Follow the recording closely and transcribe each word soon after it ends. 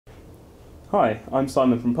Hi, I'm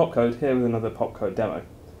Simon from Popcode, here with another Popcode demo.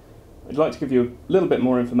 I'd like to give you a little bit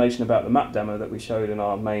more information about the map demo that we showed in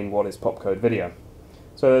our main What is Popcode video.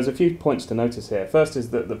 So there's a few points to notice here. First is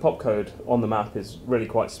that the popcode on the map is really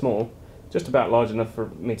quite small, just about large enough for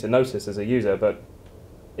me to notice as a user, but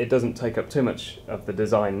it doesn't take up too much of the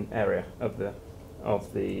design area of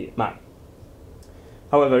the map.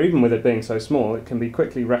 However, even with it being so small, it can be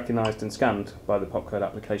quickly recognised and scanned by the Popcode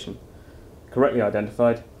application, correctly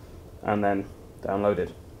identified, and then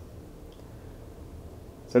downloaded.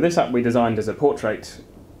 So this app we designed as a portrait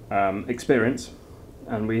experience,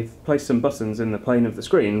 and we've placed some buttons in the plane of the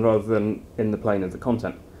screen rather than in the plane of the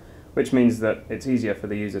content, which means that it's easier for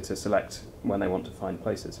the user to select when they want to find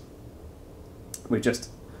places. We've just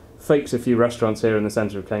faked a few restaurants here in the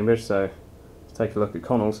centre of Cambridge, so let's take a look at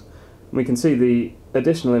Connell's. And we can see the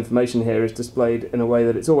additional information here is displayed in a way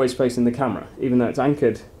that it's always facing the camera. Even though it's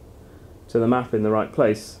anchored to the map in the right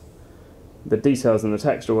place, the details and the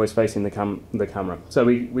text are always facing the camera. So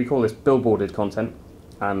we call this billboarded content,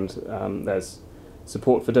 and there's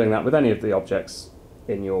support for doing that with any of the objects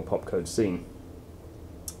in your Popcode scene.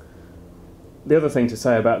 The other thing to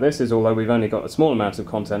say about this is, although we've only got a small amount of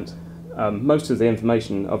content, most of the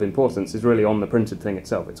information of importance is really on the printed thing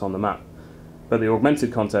itself, it's on the map. But the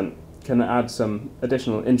augmented content can add some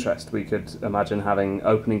additional interest. We could imagine having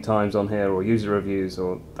opening times on here, or user reviews,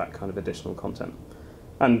 or that kind of additional content,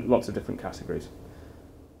 and lots of different categories.